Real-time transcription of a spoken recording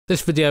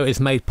This video is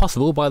made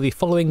possible by the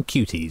following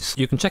cuties.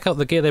 You can check out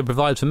the gear they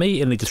provide for me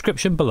in the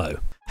description below.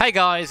 Hey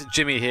guys,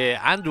 Jimmy here,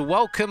 and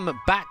welcome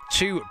back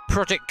to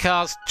Project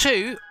Cars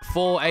 2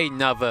 for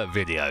another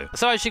video.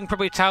 So as you can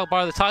probably tell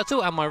by the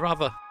title and my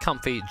rather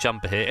comfy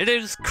jumper here, it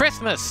is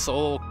Christmas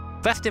or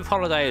festive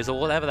holidays or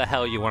whatever the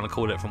hell you want to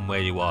call it from where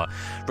you are.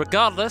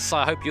 Regardless,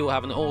 I hope you'll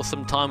have an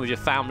awesome time with your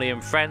family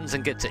and friends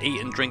and get to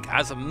eat and drink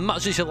as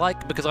much as you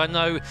like, because I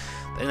know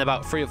in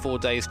about 3 or 4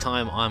 days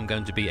time I'm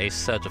going to be a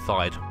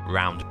certified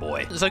round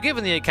boy. So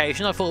given the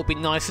occasion, I thought it would be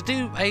nice to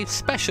do a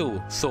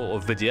special sort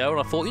of video,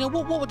 and I thought, you know,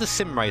 what would a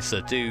sim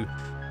racer do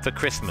for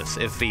Christmas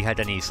if he had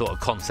any sort of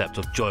concept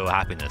of joy or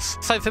happiness?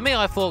 So for me,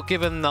 I thought,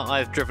 given that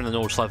I've driven the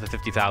Nordschleife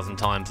 50,000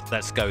 times,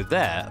 let's go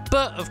there.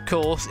 But of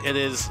course it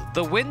is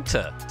the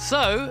winter,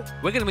 so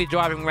we're going to be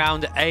driving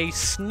around a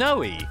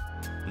snowy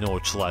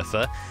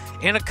Nordschleife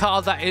in a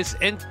car that is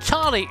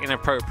entirely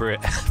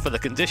inappropriate for the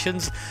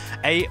conditions,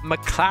 a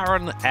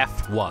McLaren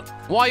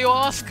F1. Why, you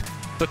ask?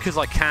 Because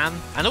I can.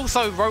 And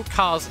also, road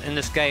cars in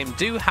this game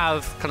do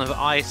have kind of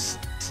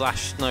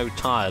ice/snow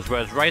tyres,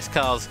 whereas race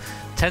cars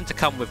tend to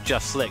come with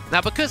just slick.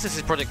 Now, because this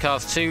is Project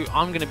Cars 2,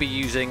 I'm going to be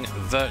using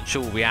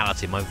virtual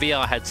reality, my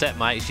VR headset,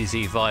 my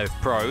HTC Vive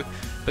Pro,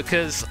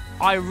 because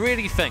I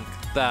really think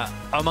that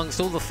amongst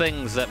all the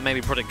things that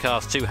maybe Project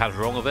Cars 2 has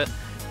wrong with it,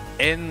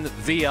 in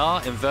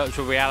VR, in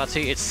virtual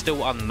reality, it's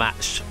still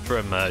unmatched for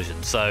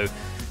immersion. So,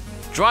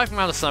 driving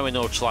around the snowy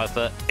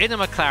Nordschleife in a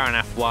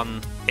McLaren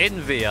F1,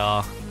 in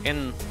VR,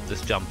 in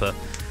this jumper,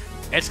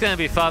 it's going to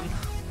be fun.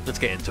 Let's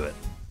get into it.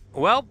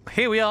 Well,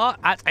 here we are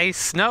at a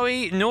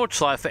snowy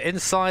Nordschleife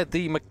inside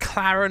the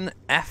McLaren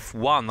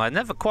F1. I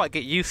never quite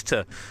get used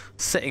to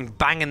sitting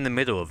bang in the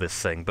middle of this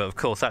thing, but of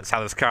course that's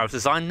how this car is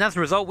designed. And as a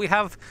result, we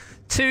have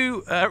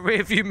two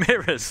rear view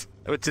mirrors,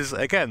 which is,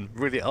 again,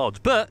 really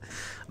odd. But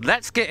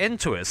let's get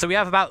into it. So we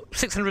have about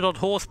 600 odd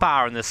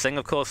horsepower in this thing,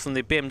 of course, from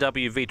the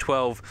BMW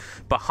V12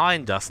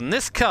 behind us. And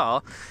this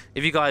car,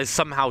 if you guys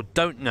somehow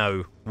don't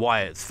know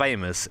why it's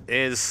famous,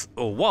 is,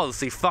 or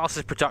was, the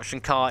fastest production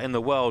car in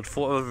the world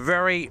for a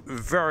very,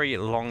 very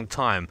long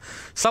time.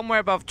 Somewhere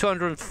above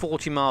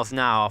 240 miles an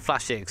hour. I'll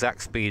flash the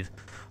exact speed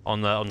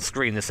on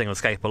screen this thing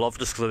was capable of,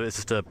 just because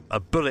it's just a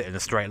bullet in a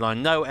straight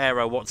line, no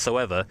aero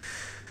whatsoever.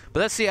 But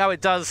let's see how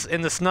it does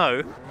in the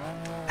snow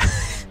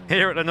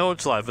here at the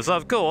Nordschleife. So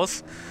of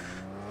course,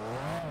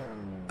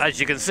 as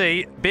you can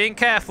see, being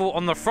careful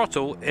on the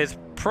throttle is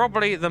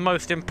probably the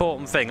most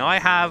important thing. I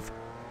have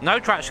no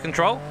traction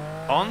control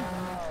on,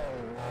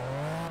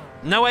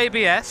 no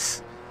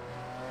ABS,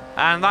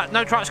 and that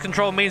no traction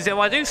control means that if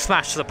I do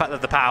smash the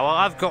power,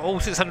 I've got all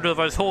 600 of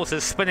those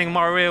horses spinning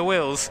my rear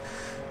wheels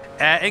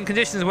in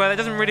conditions where it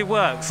doesn't really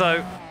work.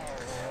 So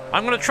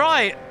I'm going to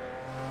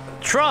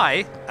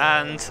try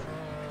and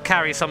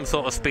carry some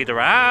sort of speed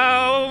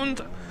around.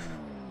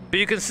 But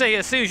you can see,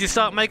 as soon as you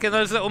start making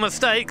those little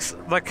mistakes,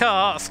 the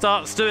car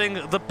starts doing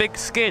the big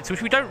skids,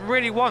 which we don't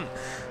really want,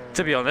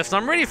 to be honest.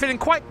 And I'm really feeling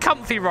quite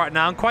comfy right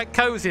now and quite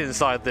cozy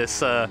inside this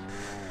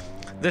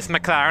this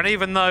McLaren,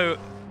 even though,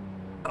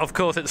 of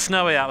course, it's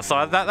snowy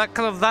outside.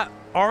 That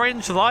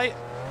orange light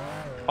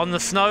on the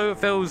snow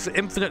feels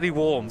infinitely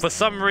warm for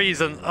some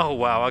reason. Oh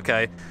wow,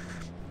 okay.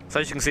 So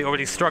as you can see,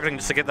 already struggling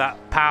just to get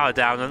that power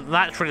down, and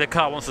naturally the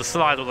car wants to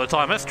slide all the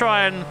time. Let's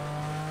try and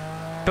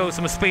build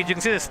some speed. You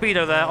can see the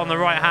speedo there on the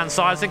right hand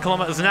side, it's in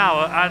kilometers an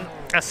hour, and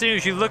as soon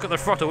as you look at the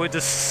throttle, it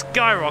just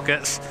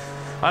skyrockets.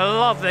 I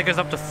love that it goes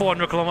up to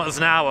 400 kilometers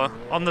an hour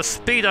on the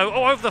speedo.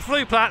 Oh, over the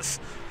flue plats.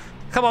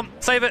 Come on,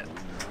 save it.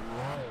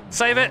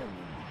 Save it.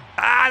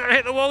 Ah, don't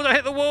hit the wall, don't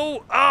hit the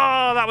wall.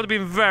 Oh, that would have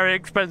been very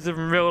expensive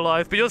in real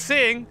life. But you're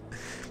seeing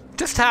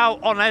just how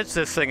on edge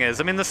this thing is.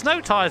 I mean, the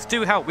snow tyres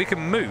do help. We can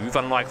move,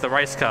 unlike the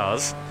race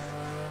cars.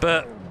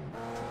 But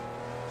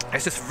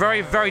it's just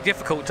very, very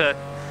difficult to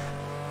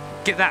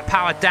get that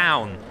power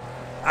down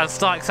and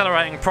start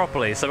accelerating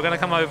properly. So we're going to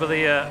come over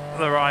the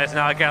rise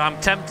now. Again, I'm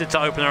tempted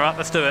to open her up.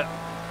 Let's do it.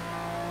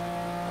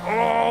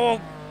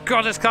 Oh,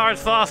 God, this car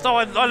is fast. Oh,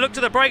 I looked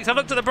at the brakes. I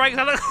looked at the brakes.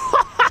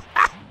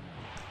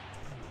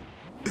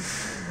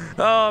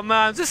 Oh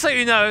man, just so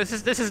you know,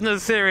 this isn't a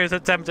serious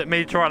attempt at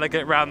me trying to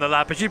get round the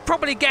lap, as you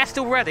probably guessed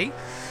already.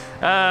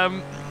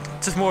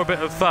 Just more a bit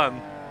of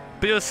fun.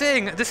 But you're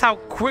seeing just how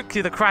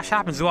quickly the crash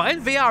happens. Well,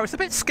 in VR, it's a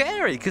bit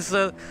scary, because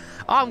the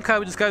arm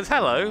code just goes,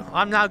 hello,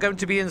 I'm now going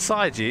to be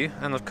inside you.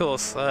 And of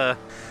course, that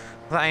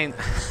ain't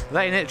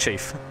it,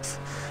 Chief.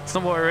 It's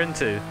not what we're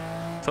into.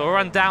 So we'll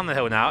run down the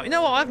hill now. You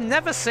know what, I've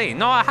never seen,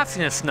 no, I have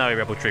seen a snowy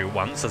Rebel Tree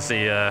once, as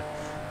the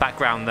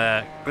background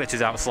there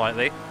glitches out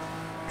slightly.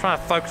 Trying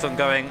to focus on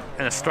going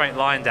in a straight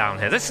line down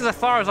here. This is as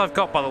far as I've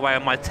got, by the way,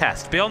 on my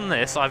test. Beyond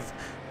this, I've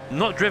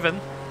not driven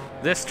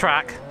this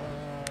track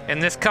in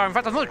this car. In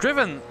fact, I've not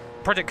driven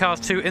Project Cars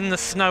 2 in the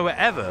snow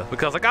ever,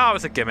 because like, oh,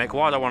 it's a gimmick,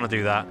 why do I want to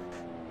do that?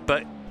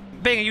 But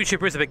being a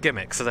YouTuber is a big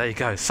gimmick, so there you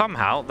go.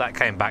 Somehow that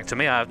came back to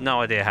me. I have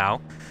no idea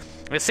how.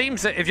 It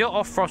seems that if you're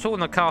off throttle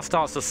and the car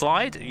starts to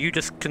slide, you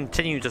just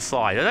continue to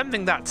slide. I don't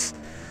think that's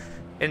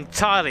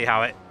entirely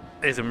how it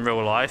is in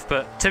real life,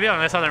 but to be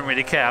honest, I don't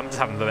really care. I'm just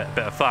having a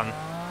bit of fun.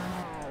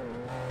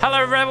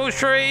 Hello, Rebel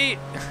Tree!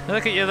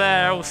 Look at you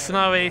there, all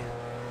snowy.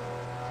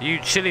 You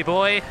chilly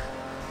boy.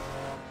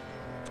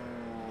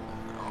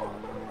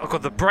 Oh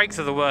god, the brakes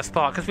are the worst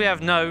part because we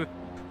have no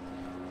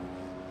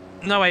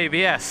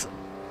ABS.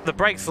 The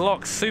brakes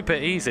lock super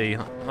easy.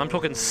 I'm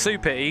talking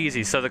super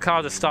easy, so the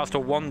car just starts to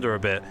wander a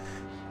bit.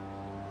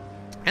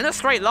 In a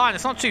straight line,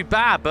 it's not too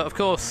bad, but of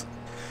course,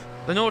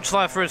 the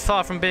Nordschleifer is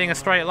far from being a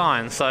straight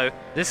line, so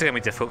this is going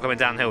to be difficult coming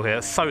downhill here.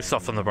 It's so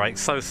soft on the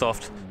brakes, so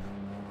soft.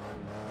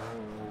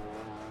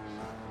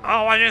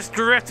 Oh, I just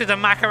drifted a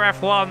McLaren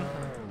F1.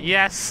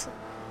 Yes.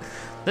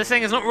 This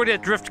thing is not really a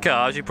drift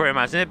car, as you probably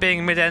imagine. It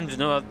being mid-engine,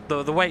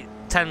 the weight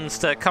tends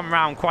to come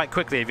around quite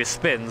quickly if you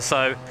spin,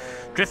 so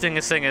drifting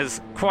this thing is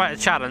quite a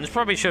challenge.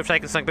 Probably should have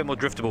taken something a bit more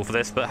driftable for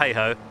this, but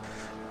hey-ho.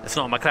 It's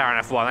not a McLaren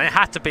F1. And it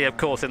had to be, of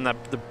course, in the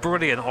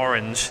brilliant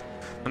orange,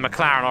 the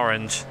McLaren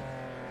orange.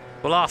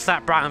 We'll ask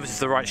that Brown if this is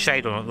the right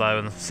shade on it, though,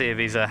 and see if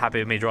he's happy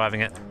with me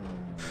driving it.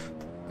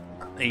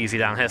 Easy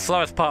down here.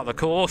 Slowest part of the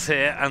course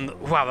here, and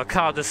wow, the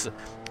car just...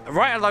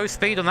 Right at low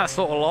speed on that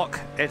sort of lock,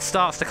 it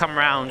starts to come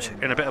round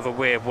in a bit of a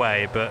weird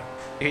way, but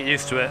you get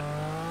used to it.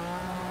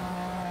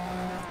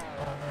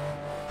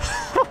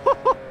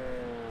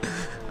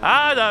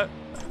 Ah, no.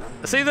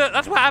 See,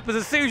 that's what happens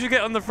as soon as you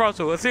get on the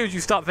throttle. As soon as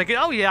you start thinking,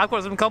 oh yeah, I've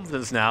got some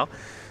confidence now,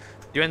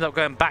 you end up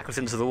going backwards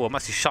into the wall. I'm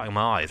actually shutting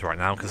my eyes right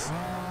now because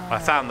I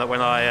found that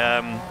when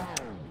I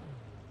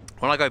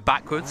go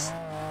backwards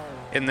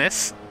in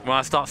this, when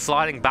I start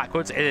sliding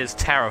backwards, it is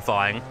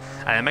terrifying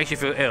and it makes you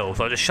feel ill,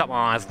 so I just shut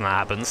my eyes when that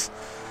happens.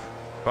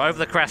 But over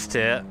the crest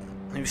here,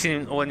 you've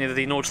seen all any of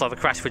the Nordschleifer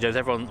crash videos,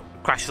 everyone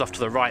crashes off to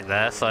the right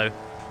there, so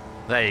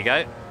there you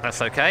go,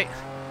 that's okay.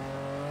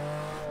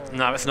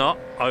 No, it's not.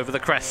 Over the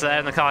crest there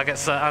and the car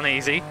gets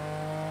uneasy.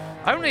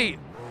 Only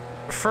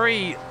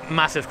 3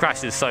 massive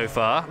crashes so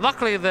far.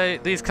 Luckily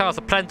these cars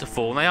are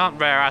plentiful and they aren't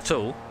rare at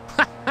all.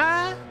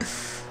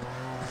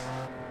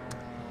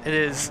 It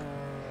is...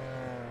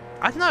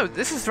 I don't know,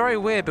 this is very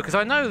weird because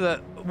I know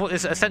that what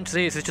this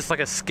essentially is just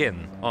like a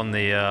skin on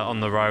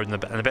the road and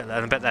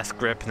a bit less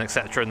grip and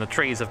etc. And the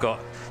trees have got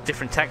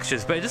different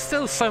textures, but it just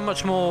feels so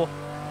much more,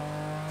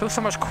 feels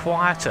so much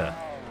quieter.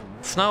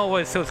 Snow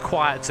always feels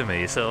quiet to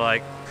me, so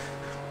like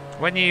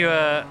when you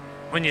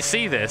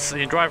see this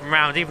and you're driving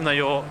around, even though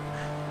you're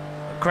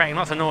creating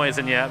lots of noise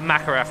in your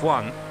McLaren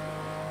F1,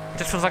 it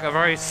just feels like a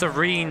very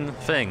serene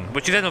thing,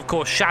 which you then of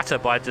course shatter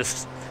by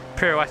just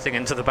pirouetting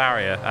into the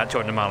barrier at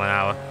 200 miles an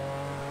hour.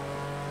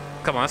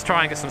 Come on, let's try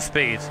and get some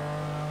speed.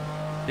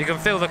 You can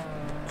feel the...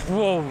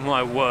 Whoa,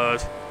 my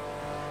word.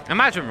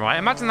 Imagine, right?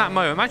 Imagine that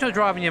moment. Imagine you're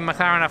driving your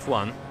McLaren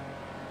F1.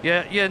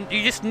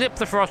 You just nip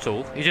the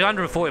throttle. You do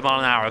 140 miles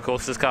an hour, of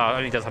course. This car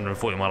only does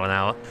 140 miles an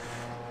hour.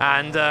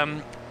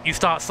 And you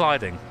start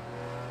sliding.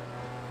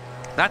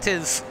 That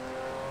is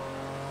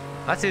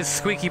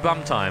squeaky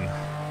bum time.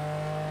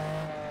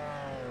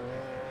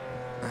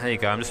 There you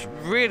go. I'm just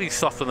really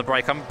soft on the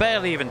brake. I'm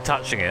barely even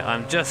touching it.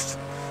 I'm just...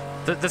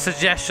 The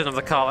suggestion of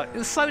the car,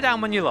 like, slow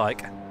down when you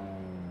like.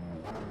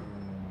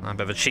 A bit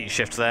of a cheat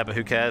shift there, but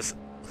who cares?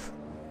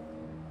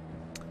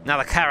 Now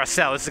the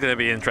carousel, this is going to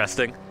be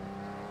interesting.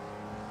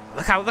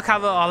 Look how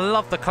I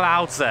love the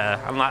clouds there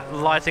and that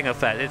lighting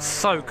effect. It's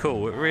so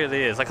cool, it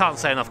really is. I can't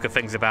say enough good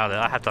things about it.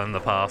 I have done in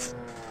the past.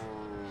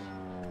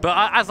 But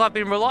as I've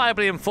been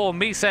reliably informed,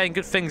 me saying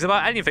good things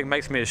about anything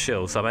makes me a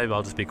shill, so maybe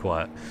I'll just be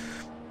quiet.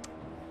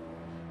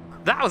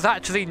 That was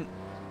actually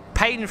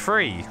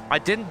pain-free. I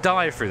didn't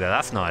die through there,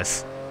 that's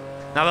nice.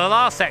 Now the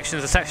last section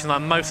is the section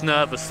I'm most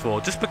nervous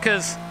for, just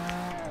because...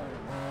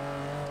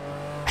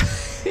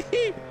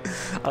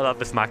 I love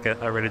this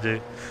Macca, I really do.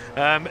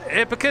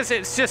 Because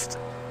it's just...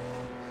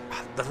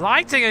 The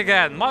lighting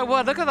again, my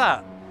word, look at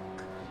that.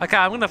 Okay,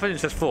 I'm going to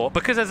finish this thought,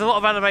 because there's a lot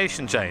of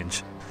elevation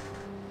change.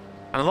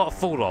 And a lot of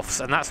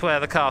fall-offs, and that's where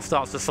the car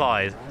starts to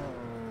slide.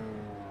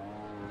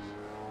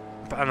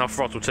 And off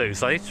throttle too,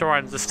 so I need to try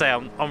and just stay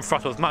on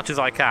throttle as much as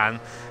I can,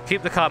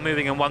 keep the car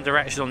moving in one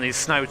direction on these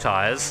snow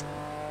tyres,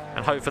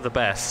 and hope for the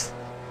best.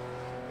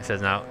 It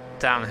says now,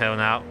 downhill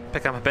now,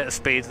 pick up a bit of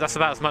speed. That's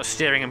about as much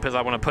steering input as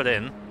I want to put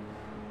in.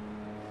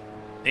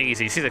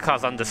 Easy, see the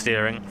car's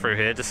understeering through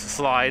here, just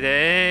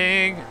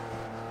sliding.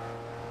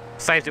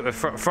 Saved it with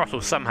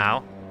throttle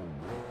somehow.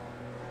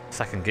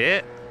 Second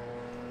gear.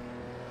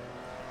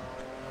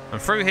 And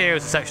through here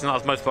is the section that I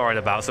was most worried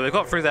about, so we've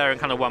got through there in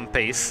kind of one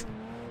piece.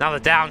 Now the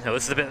downhill,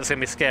 this is the bit that's going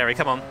to be scary,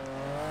 come on.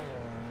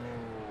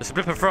 Just a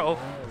blip of throttle,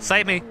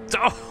 save me.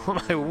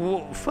 Oh my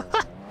wolf.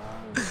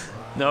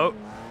 No.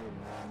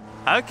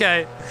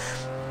 Okay.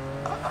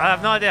 I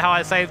have no idea how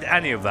I saved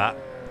any of that.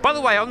 By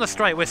the way, on the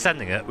straight we're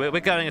sending it.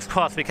 We're going as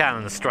fast as we can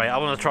on the straight. I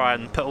want to try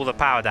and put all the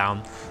power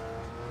down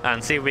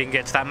and see if we can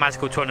get to that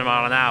magical 200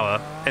 miles an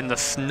hour in the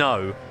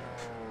snow.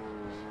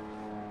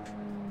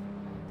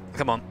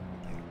 Come on.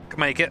 Can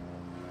make it.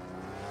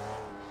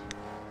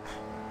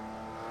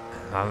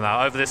 And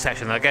now over this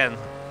section again.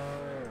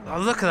 Oh,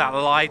 look at that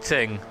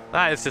lighting.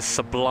 That is just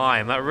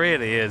sublime. That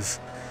really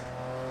is.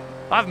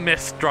 I've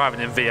missed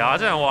driving in VR. I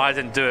don't know why I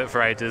didn't do it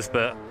for ages,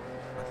 but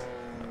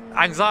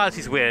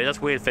Anxiety's weird. It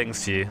does weird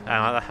things to you. And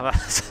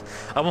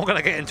I'm not going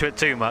to get into it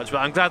too much, but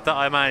I'm glad that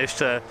I managed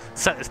to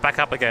set this back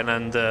up again.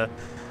 And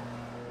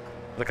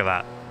look at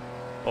that.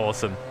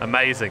 Awesome.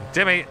 Amazing.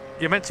 Jimmy,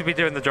 you're meant to be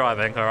doing the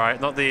driving, alright?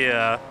 Not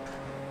the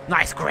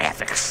nice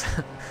graphics.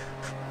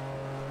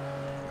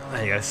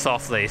 There you go.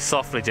 Softly,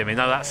 softly, Jimmy.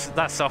 No,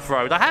 that's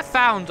off-road. I have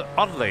found,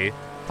 oddly,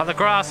 that the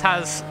grass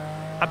has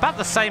about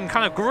the same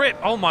kind of grip.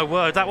 Oh my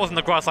word, that wasn't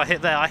the grass I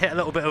hit there. I hit a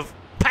little bit of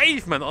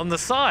pavement on the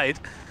side.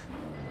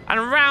 And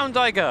round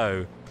I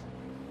go.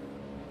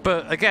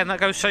 But again, that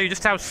goes to show you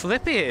just how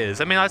slippy it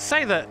is. I mean, I'd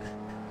say that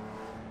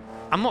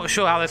I'm not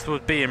sure how this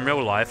would be in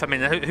real life. I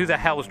mean, who the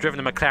hell's driven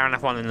a McLaren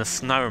F1 in the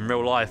snow in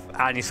real life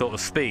at any sort of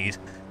speed?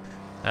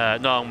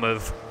 No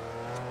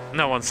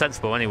one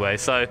sensible anyway.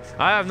 So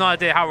I have no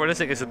idea how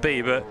realistic this would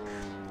be, but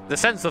the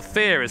sense of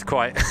fear is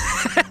quite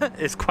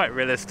is quite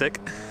realistic.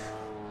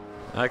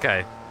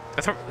 Okay,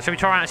 should we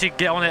try and actually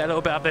get on it a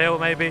little bit up the hill,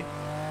 maybe?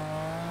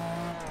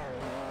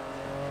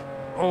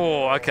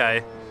 Oh,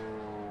 okay.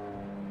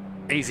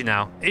 Easy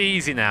now.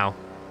 Easy now.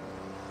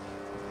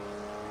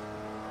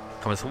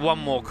 Come on, it's one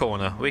more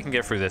corner. We can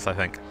get through this, I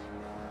think.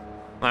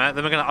 Alright,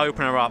 then we're going to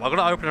open her up. I've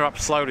got to open her up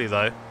slowly,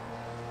 though.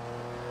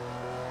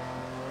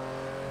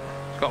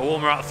 Got to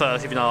warm her up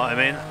first, if you know what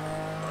I mean.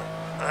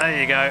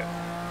 There you go.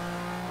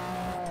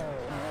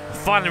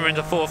 Finally, we're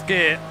into fourth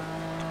gear.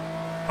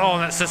 Oh,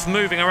 and it's just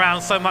moving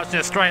around so much in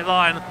a straight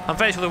line. I'm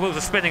very sure the wheels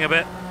are spinning a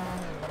bit.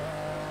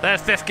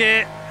 There's fifth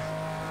gear.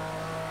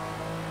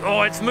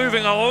 Oh, it's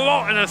moving a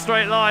lot in a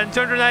straight line.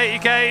 280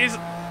 Ks.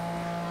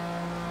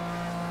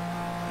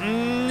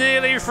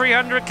 Nearly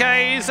 300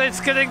 Ks. It's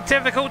getting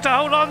difficult to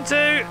hold on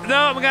to. No,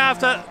 I'm going to have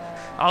to...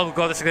 Oh,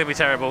 God, this is going to be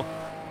terrible.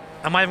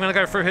 Am I even going to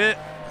go through here?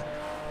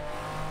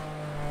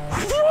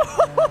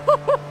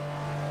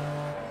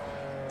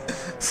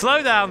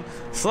 Slow down.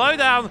 Slow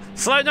down.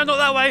 Slow... No, not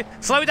that way.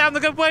 Slow down the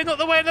good way, not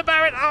the way in the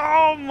Barrett.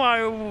 Oh,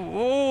 my...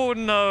 Oh,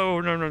 no.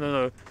 No, no, no,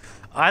 no.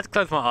 I had to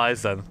close my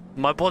eyes then.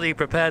 My body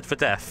prepared for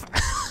death.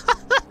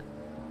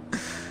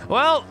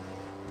 Well,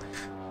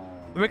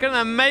 we're going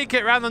to make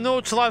it around the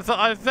Nordschleife,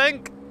 I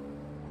think.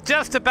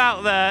 Just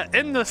about there,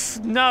 in the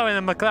snow in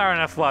a McLaren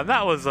F1.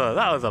 That was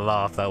a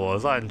laugh, that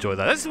was. I enjoyed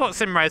that. This is what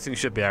sim racing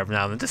should be every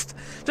now and then.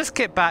 Just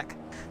get back,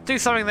 do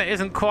something that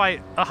isn't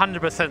quite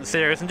 100%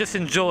 serious, and just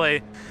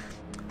enjoy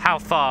how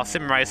far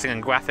sim racing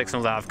and graphics and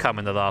all that have come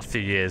in the last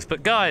few years.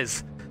 But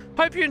guys,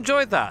 hope you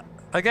enjoyed that.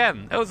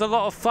 Again, it was a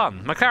lot of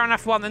fun. McLaren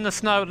F1 in the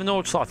snow at the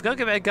Nordschleife. Go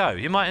give it a go.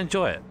 You might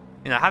enjoy it.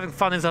 You know, having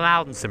fun is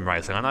allowed in sim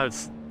racing. I know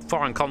it's a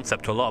foreign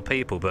concept to a lot of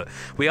people, but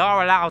we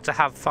are allowed to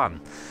have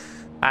fun.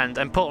 And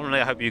importantly,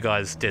 I hope you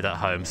guys did at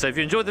home. So if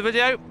you enjoyed the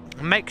video,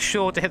 make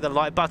sure to hit the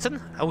like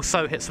button.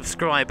 Also hit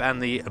subscribe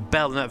and the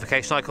bell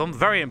notification icon.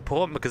 Very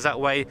important, because that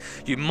way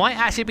you might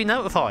actually be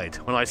notified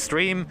when I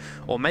stream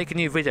or make a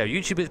new video.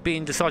 YouTube has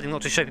been deciding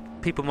not to show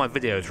people my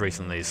videos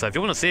recently. So if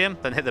you want to see them,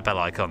 then hit the bell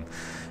icon.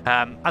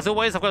 As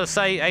always, I've got to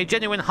say a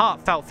genuine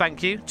heartfelt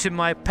thank you to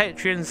my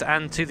Patreons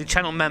and to the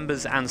channel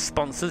members and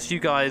sponsors. You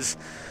guys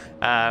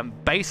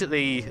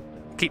basically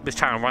keep this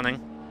channel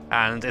running.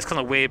 And it's kind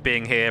of weird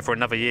being here for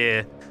another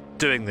year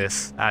doing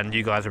this, and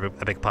you guys are a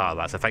big part of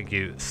that, so thank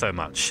you so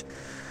much.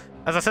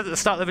 As I said at the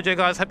start of the video,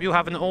 guys, hope you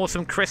have an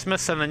awesome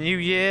Christmas and a new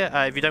year.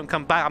 If you don't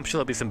come back, I'm sure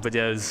there'll be some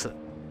videos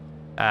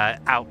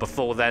out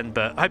before then,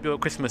 but I hope your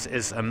Christmas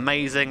is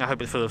amazing. I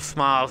hope it's full of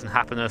smiles and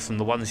happiness and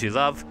the ones you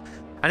love.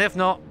 And if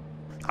not,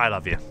 I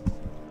love you.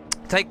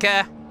 Take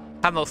care,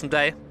 have an awesome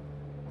day.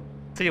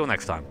 See you all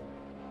next time.